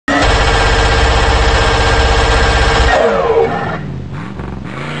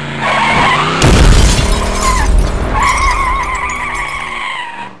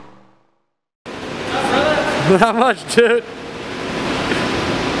Not much, dude.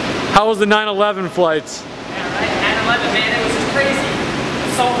 How was the 9/11 flights? Yeah, right? 9/11, man, it was just crazy.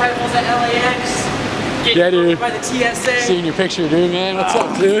 Assault rifles at LAX. Getting dude. by the TSA. Seeing your picture, dude, man. What's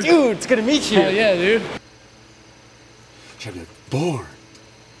up, dude? Dude, it's good to meet you. Hell yeah, dude. Chapter born.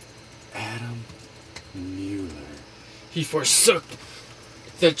 Adam Mueller. He forsook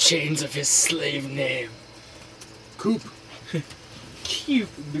the chains of his slave name. Coop.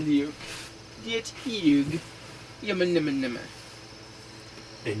 Cute, blue. Get hug. Yumma nimma nimma.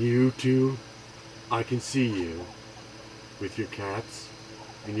 And you two, I can see you with your cats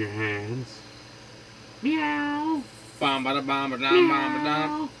in your hands. Meow. Bom ba da bom ba dum bom ba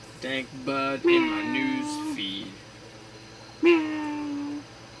dum. Dank bud in my news feed. Meow.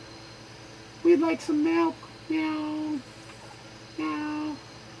 We'd like some milk. Meow. Meow.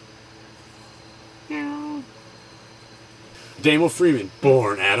 Meow. Damo Freeman,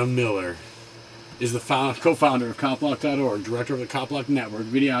 born Adam Miller, is the co-founder of Copblock.org, director of the Copblock Network,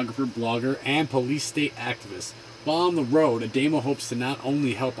 videographer, blogger, and police state activist. While on the road, Adamo hopes to not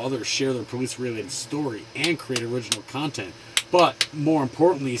only help others share their police-related story and create original content, but, more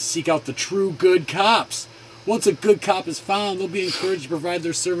importantly, seek out the true good cops. Once a good cop is found, they'll be encouraged to provide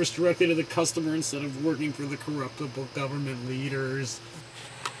their service directly to the customer instead of working for the corruptible government leaders.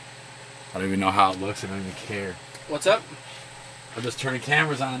 I don't even know how it looks. I don't even care. What's up? I'm just turning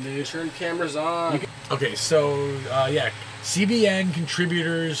cameras on, dude. Turn cameras on. Okay, so, yeah. CBN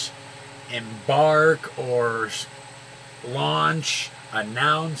contributors embark or launch,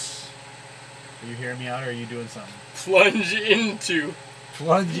 announce. Are you hearing me out or are you doing something? Plunge into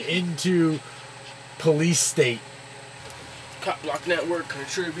police state. Copblock Network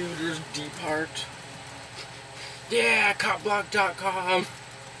contributors depart. Yeah, copblock.com.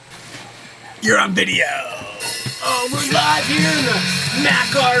 You're on video. Oh, we're live here in the Mac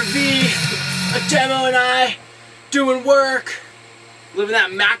RV. Adamo and I doing work, living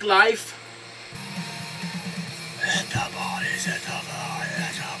that Mac life. That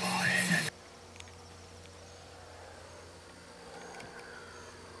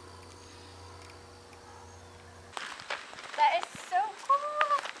is so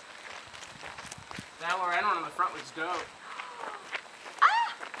cool. That Lorena one on the front looks dope. Ah! Oh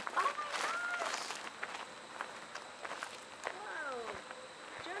my gosh. Whoa.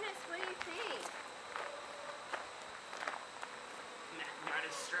 Jonas, what do you think? Got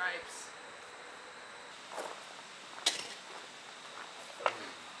his stripes.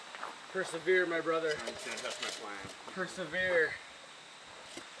 Persevere, my brother. That's my plan. Persevere.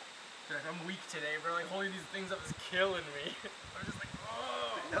 I'm weak today, bro. Like holding these things up is killing me. I'm just like,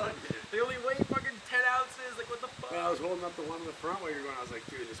 oh. No, they only weigh fucking 10 ounces. Like, what the fuck? Well, I was holding up the one in the front while you were going. I was like,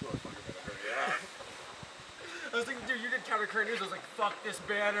 dude, this motherfucker better hurry up. I was thinking, dude, you did counter current news. I was like, fuck this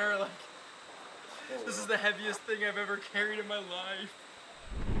banner. Like, this is the heaviest thing I've ever carried in my life.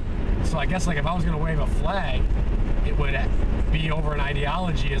 So I guess like if I was gonna wave a flag, it would be over an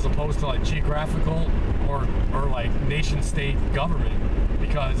ideology as opposed to like geographical or like nation state government,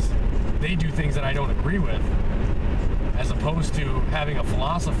 because they do things that I don't agree with, as opposed to having a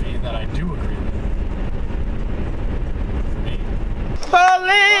philosophy that I do agree with. For me.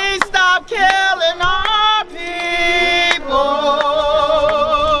 Police, stop killing our people.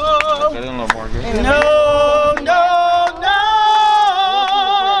 No, no, no.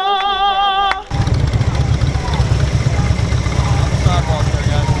 Sidewalk there,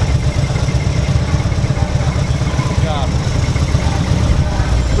 guys. Good job.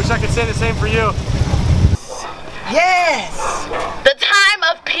 Wish I could say the same for you. Yes! The time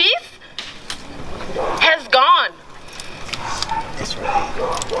of peace has gone. That's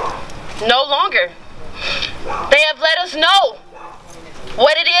right. No longer. They have let us know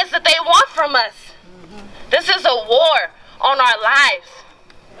what it is that they want from us. This is a war on our lives.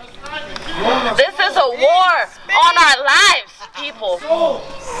 This is a war on our lives, people.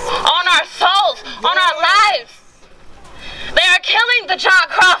 On our souls, on our lives. They are killing the John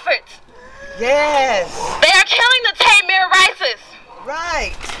Crawfords. Yes! They are killing the Tamir Rices.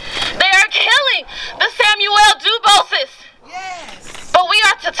 Right! They are killing the Samuel Duboses. Yes! But we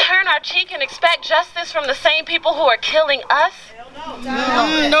are to turn our cheek and expect justice from the same people who are killing us? No,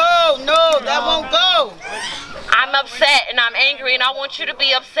 that won't go. I'm upset and I'm angry, and I want you to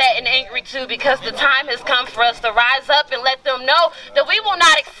be upset and angry too, because the time has come for us to rise up and let them know that we will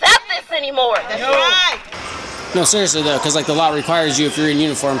not accept this anymore. That's right. No, seriously though, because like the law requires you, if you're in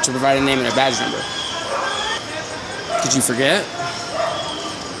uniform, to provide a name and a badge number. Did you forget?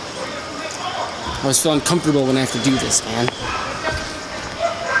 I was feeling comfortable when I have to do this, man.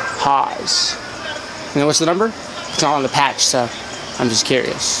 Pause. You know what's the number? It's not on the patch, so I'm just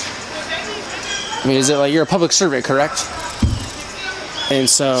curious. I mean, is it like you're a public servant, correct? And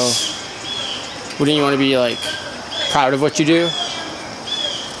so, wouldn't you want to be like proud of what you do?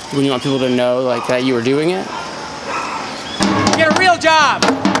 Wouldn't you want people to know like that you were doing it? Get a real job!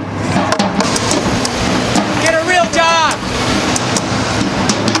 Get a real job!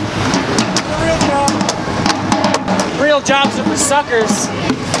 Get a real job! Real jobs are for suckers.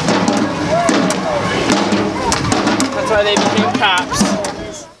 That's why they became cops.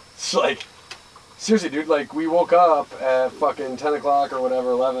 It's like, seriously, dude, like, we woke up at fucking 10 o'clock or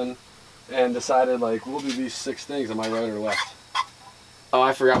whatever, 11, and decided, like, we'll do these 6 things. Am I right or left? Oh,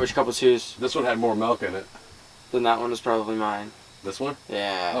 I forgot which cup was whose. This one had more milk in it. Then that one was probably mine. This one?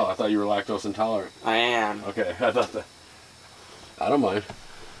 Yeah. Oh, I thought you were lactose intolerant. I am. Okay, I thought that. I don't mind.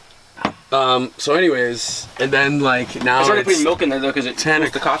 So anyways, and then, like, now I started putting milk in there, though, because it 10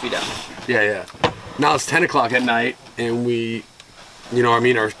 cools the coffee down. Yeah. Now it's 10 o'clock at night, and we, you know what I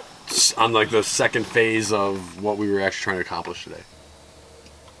mean, are on, like, the second phase of what we were actually trying to accomplish today.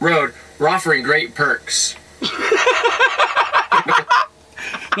 Road, we're offering great perks.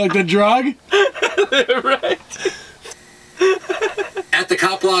 Like the drug? Right. At the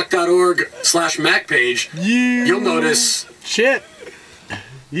copblock.org/Mac page, you'll notice shit.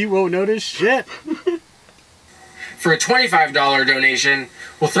 You won't notice shit. For a $25 donation,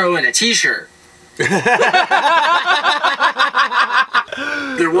 we'll throw in a t-shirt. They're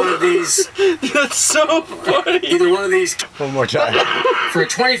one of these. That's so funny. Either one of these. One more time. For a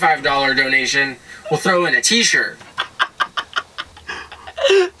 $25 donation, we'll throw in a t-shirt.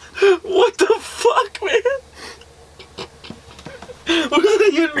 What the fuck, man? What does that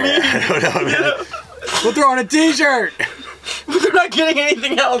even mean? I don't know, man. We'll throw in a t-shirt. They're not getting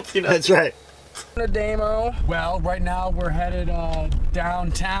anything else, you know. That's right. A demo. Well, right now we're headed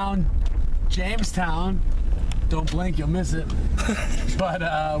downtown Jamestown. Don't blink, you'll miss it. But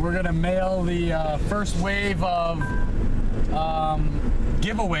we're gonna mail the first wave of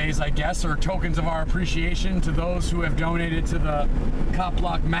giveaways, I guess, or tokens of our appreciation to those who have donated to the Cop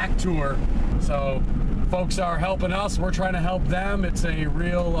Block Mac Tour. So folks are helping us, we're trying to help them. It's a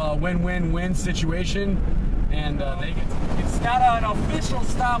real win-win-win situation. And it's got an official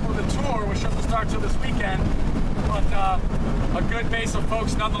stop of the tour, which doesn't start till this weekend, but a good base of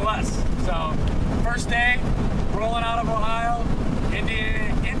folks nonetheless. So, first day, rolling out of Ohio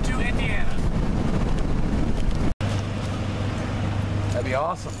into Indiana. That'd be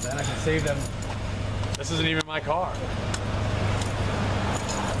awesome. Then I can save them. This isn't even my car.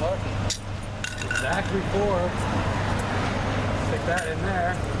 Look, exactly 4. Stick that in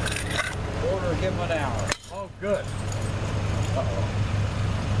there. Order, give them an hour. Oh, good. Uh-oh.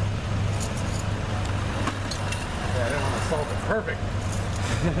 Yeah, I didn't want to salt it. Perfect.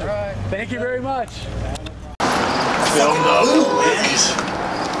 All right. Thank you very much. Filmed up.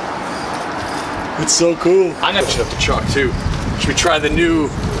 It's so cool. I'm gonna shut the chalk too. Should we try the new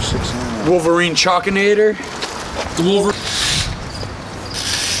Wolverine Chalkinator? The Wolverine.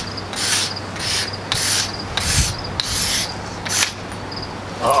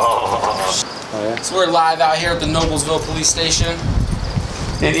 So we're live out here at the Noblesville Police Station.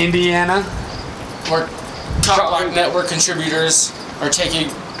 In Indiana. Where Cop Block Network contributors are taking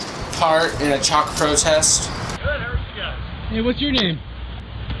part in a chalk protest. Good, how are you guys? Hey, what's your name?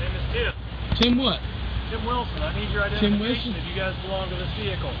 My name is Tim. Tim what? Tim Wilson. I need your Tim identification Wilson? if you guys belong to this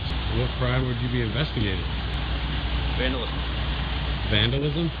vehicle. What crime would you be investigating? Vandalism.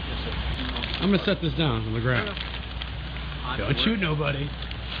 Vandalism? Yes, sir. I'm gonna set this down on the ground. Don't shoot nobody.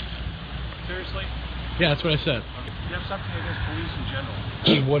 Seriously? Yeah, that's what I said. You have something against police in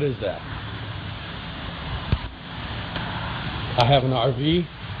general. What is that? I have an RV.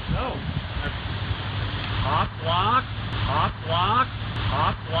 No. Hot block. Hot block.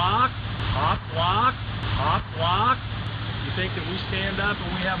 Hot block. Hot block. Hot block. You think that we stand up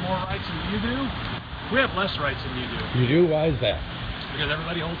and we have more rights than you do? We have less rights than you do. You do? Why is that? Because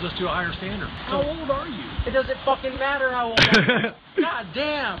everybody holds us to a higher standard. How old are you? It doesn't fucking matter how old I am. God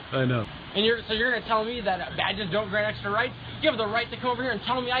damn. I know. And you're gonna tell me that badges don't grant extra rights? You have the right to come over here and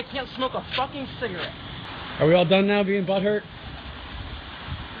tell me I can't smoke a fucking cigarette. Are we all done now being butthurt?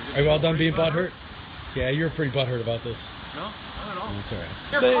 Are we all done being butthurt? Yeah, you're pretty butthurt about this. No, not at all. That's alright.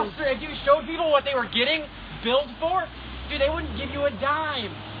 Your poster, if you showed people what they were getting billed for, dude, they wouldn't give you a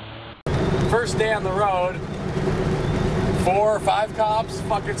dime. First day on the road. 4 or 5 cops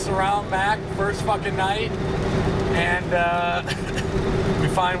fucking surround Mac first fucking night. And we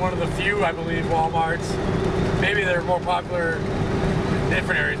find one of the few, I believe, Walmarts. Maybe they're more popular in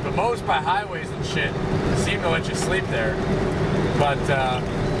different areas, but most by highways and shit seem to let you sleep there. But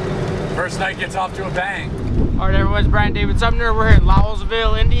first night gets off to a bang. All right, everyone, it's Brian David Sumner. We're here in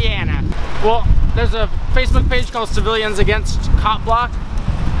Lowellsville, Indiana. Well, there's a Facebook page called Civilians Against Cop Block,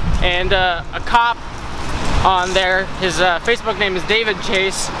 and a cop on there, his Facebook name is David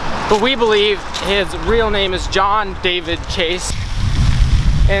Chase, but we believe his real name is John David Chase.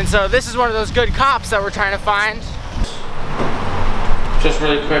 And so this is one of those good cops that we're trying to find. Just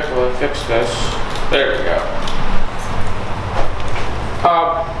really quick while I fix this. There we go.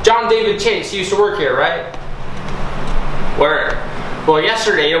 John David Chase, he used to work here, right? Where? Well,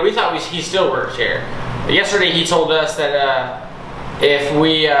 yesterday, we thought he still worked here. But yesterday he told us that if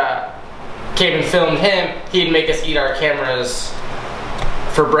we came and filmed him, he'd make us eat our cameras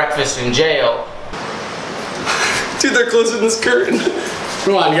for breakfast in jail. Dude, they're closing this curtain.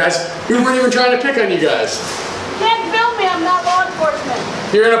 Come on, guys. We weren't even trying to pick on you guys. You can't film me, I'm not law enforcement.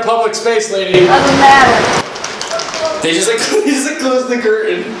 You're in a public space, lady. Doesn't matter. They just like closed the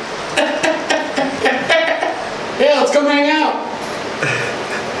curtain. Yeah, let's come hang out.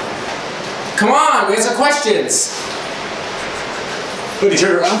 Come on, we have some questions. What, did you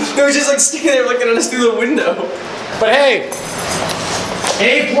turn around? They were just like standing there looking at us through the window. But hey,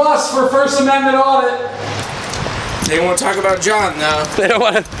 A+ for First Amendment audit. They won't talk about John though. They don't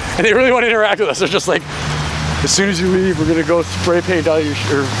want to, and they really want to interact with us. They're just like, as soon as you leave, we're gonna go spray paint all your,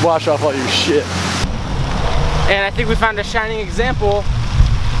 or wash off all your shit. And I think we found a shining example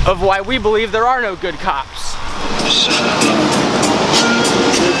of why we believe there are no good cops.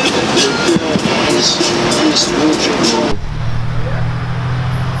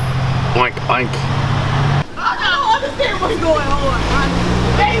 Oink, oink. I don't understand what's going on.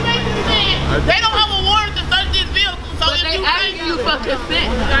 They don't have a warrant to search this vehicle, so if you think you for consent,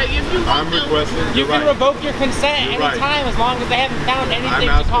 like if you want to, You can revoke your consent at any time as long as they haven't found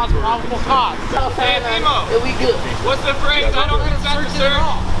anything to cause probable cause. Hey, Nemo, we good. What's the phrase? I don't consent to search.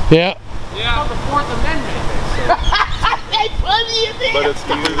 Yeah. It's called the Fourth Amendment. They funny as hell. But it's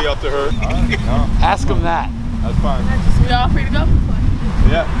completely up to her. Ask them that. That's fine. We all free to go?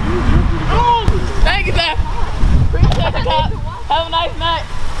 Yeah, you're free to go. Thank you, sir. Appreciate it, cop. Have a nice night.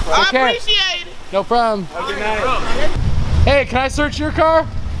 Okay. I appreciate it. No problem. Have a good night. Hey, can I search your car?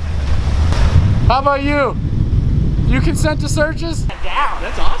 How about you? You consent to searches?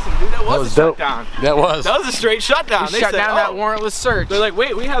 That's awesome, dude. That was a dope. shutdown. That was. That was a straight shutdown. They shut down that warrantless search. They're like,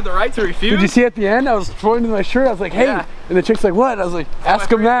 wait, we have the right to refuse. Did you see at the end? I was pointing to my shirt. I was like, hey. Yeah. And the chick's like, what? I was like, ask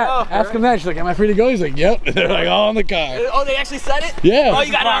him that. Ask him that. She's like, am I free to go? He's like, yep. They're like, all in the car. Oh, they actually said it? Yeah. Oh,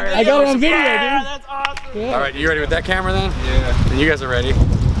 you got it on video? I got it on video, Yeah, dude. that's awesome. Yeah. All right, you ready with that camera then? Yeah. Then you guys are ready.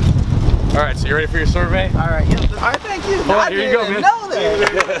 All right, so you ready for your survey? All right, yeah. All right, thank you. Hold on, here you go, man. Know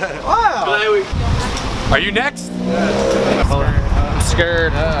that. Wow. Are you next? I'm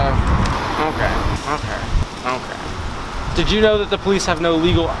scared. Okay. Did you know that the police have no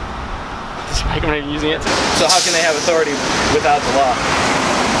legal... I'm not even using it. So how can they have authority without the law?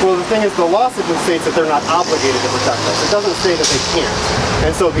 Well, the thing is, the law simply states that they're not obligated to protect us. It doesn't say that they can't.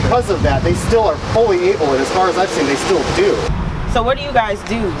 And so because of that, they still are fully able, and as far as I've seen, they still do. So what do you guys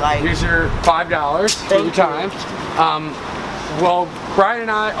do? Like, Here's your $5 for your time. Well, Brian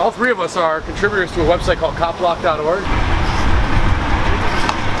and I, all three of us are contributors to a website called copblock.org.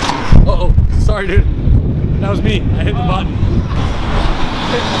 Uh-oh, sorry dude. That was me, I hit the button.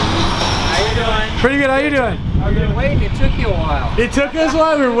 How you doing? Pretty good, how you doing? I've been waiting. It took you a while. It took us a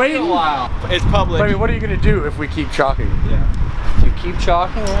while, we were waiting. It's public. But I mean, what are you gonna do if we keep chalking? If you keep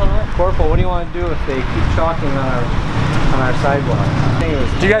chalking, Corporal, what do you want to do if they keep chalking on our sidewalk?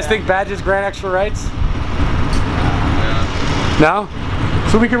 Do you guys think badges grant extra rights? No?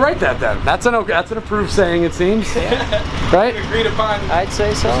 So we could write that then. That's an approved saying, it seems. Right? Agreed upon. I'd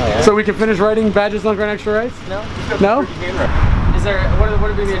say so, yeah. So we can finish writing badges don't grant extra rights? No. No? Is there... What are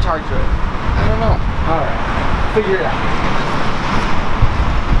we being charged with? I don't know. Alright. Figure it out.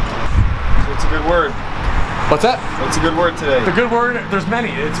 What's a good word? What's that? What's a good word today? The good word, there's many.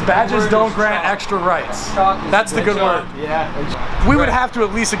 It's badges don't grant extra rights. That's the good word. Yeah. We would have to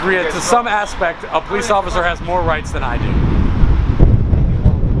at least agree that to some aspect, a police officer has more rights than I do.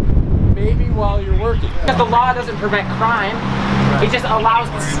 Maybe while you're working. Because the law doesn't prevent crime, it just allows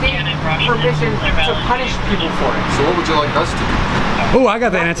the state permission to punish people for it. So what would you like us to do? Oh, I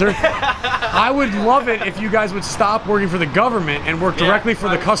got the answer. I would love it if you guys would stop working for the government and work directly for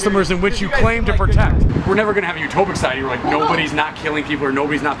the customers in which you claim to protect. We're never gonna have a utopic society where like nobody's not killing people or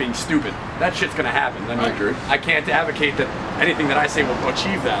nobody's not being stupid. That shit's gonna happen. I mean, I can't advocate that anything that I say will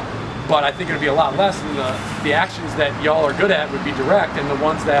achieve that. But I think it'll be a lot less, and the actions that y'all are good at would be direct, and the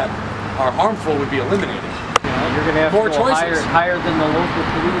ones that are harmful would be eliminated. You're going to have More to go choices. higher than the local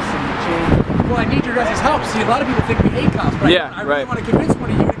police and change. Well, I need your guys' help. See, a lot of people think we hate cops, but I really want to convince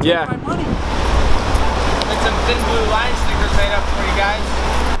one of you to take my money. Like some thin blue line stickers made up for you guys.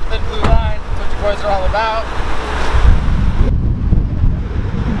 Thin blue line. That's what you boys are all about.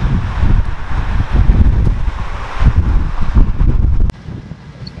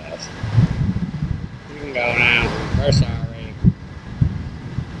 You can go now. We're sorry.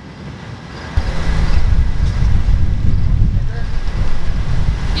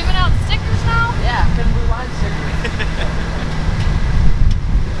 Giving out stickers now? Yeah, couldn't blue line stickers.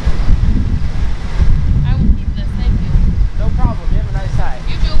 I will keep this, thank you. No problem, you have a nice time.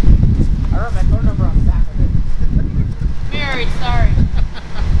 You too. I wrote my phone number on the back of it. Married, sorry.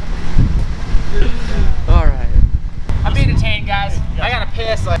 Alright. I'm being detained, guys. I gotta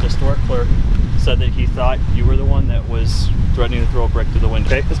piss. The store clerk said that he thought you were the one that was threatening to throw a brick through the window.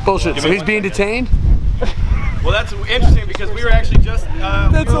 Okay? That's bullshit. So he's being detained? Well, that's interesting because we were actually just.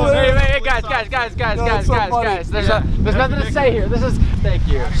 Hey, guys. There's nothing to say here. This is. Thank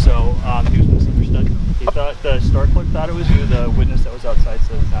you. So he was misunderstood. He thought the store clerk thought it was you. The witness that was outside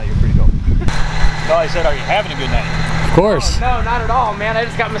says, "Now you're free to go." No, I said, "Are you having a good night?" Of course. Oh, no, not at all, man. I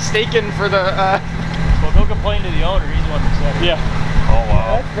just got mistaken for the. Well, go complain to the owner. He's the one that said it. Yeah. Oh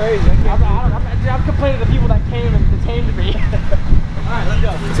wow. That's crazy. I'm complaining to the people that came and detained me. Alright, let's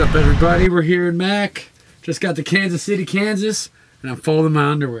go. What's up, everybody? We're here in Mac. Just got to Kansas City, Kansas, and I'm folding my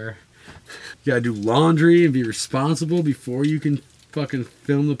underwear. You gotta do laundry and be responsible before you can fucking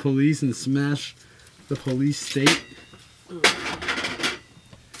film the police and smash the police state.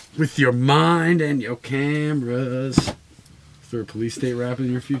 With your mind and your cameras. Is there a police state rap in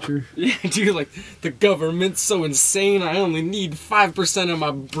your future? Yeah, dude, like, the government's so insane, I only need 5% of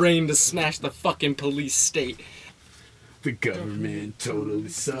my brain to smash the fucking police state. The government totally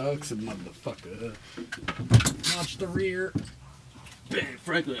sucks, a motherfucker. Watch the rear. Ben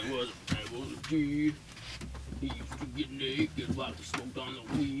Franklin was a kid. He used to get naked while he smoked on the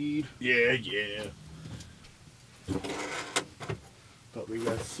weed. Yeah, yeah. But we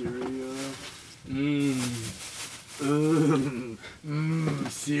got cereal.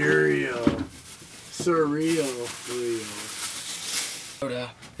 Cereal. Surreal.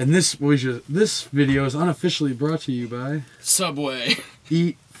 And this video is unofficially brought to you by Subway.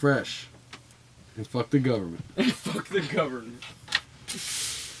 Eat fresh. And fuck the government. And fuck the government.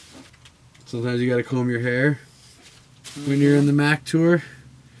 Sometimes you gotta comb your hair when you're in the Mac tour,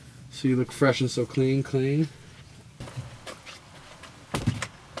 so you look fresh and so clean.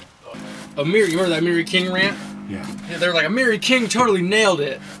 You heard that Mary King rant? Yeah. They're like, Mary King totally nailed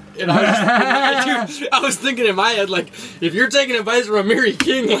it. And I was thinking in my head, like, if you're taking advice from a Mary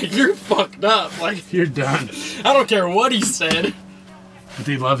King, like, you're fucked up. Like, you're done. I don't care what he said. But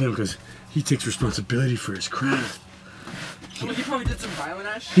they love him because he takes responsibility for his crime. Well, he probably did some violent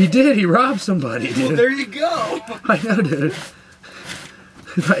ass shit. He did. He robbed somebody, dude. Well, there you go. I know, dude.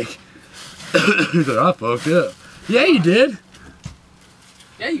 Like, he's like, I fucked up. Yeah, you did.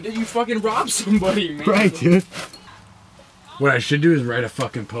 Yeah, you did. You fucking robbed somebody, man. Right, dude. What I should do is write a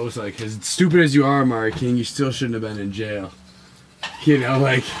fucking post like, as stupid as you are, Mari King, you still shouldn't have been in jail. You know,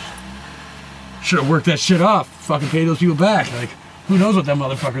 like, should have worked that shit off. Fucking pay those people back. Like, who knows what them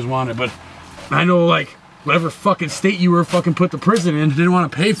motherfuckers wanted, but I know, like, whatever fucking state you were fucking put to prison in didn't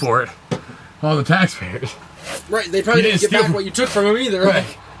want to pay for it. All the taxpayers. Right, they probably didn't get back what you took from him either. Right.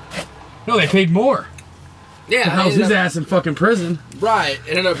 No, they paid more. Yeah. To house his ass in fucking prison. Right.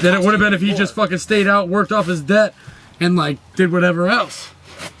 Than it would have been if he just fucking stayed out, worked off his debt, and like did whatever else.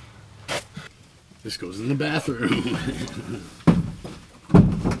 This goes in the bathroom.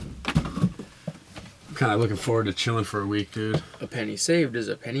 I'm kind of looking forward to chilling for a week, dude. A penny saved is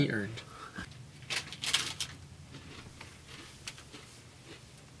a penny earned.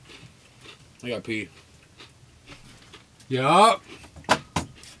 I gotta pee. Yup.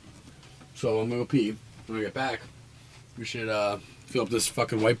 So I'm gonna go pee. When I get back, we should fill up this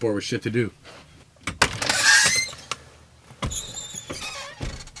fucking whiteboard with shit to do.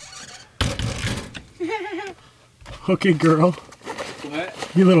 Okay, girl. What?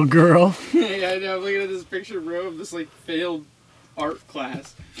 You little girl. Yeah, I know. I'm looking at this picture, bro, of this like failed art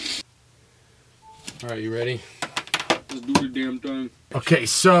class. All right, you ready? Let's do the damn thing. Okay,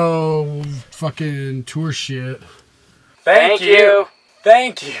 so fucking tour shit. Thank you.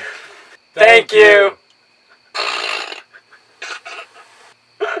 Thank you. Thank you.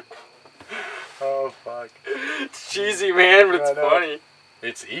 Oh fuck. It's cheesy, man, but it's funny.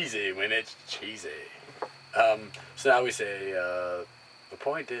 It's easy when it's cheesy. So now we say, the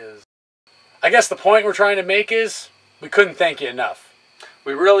point is... I guess the point we're trying to make is, we couldn't thank you enough.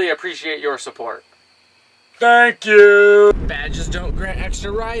 We really appreciate your support. Thank you! Badges don't grant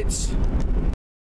extra rights.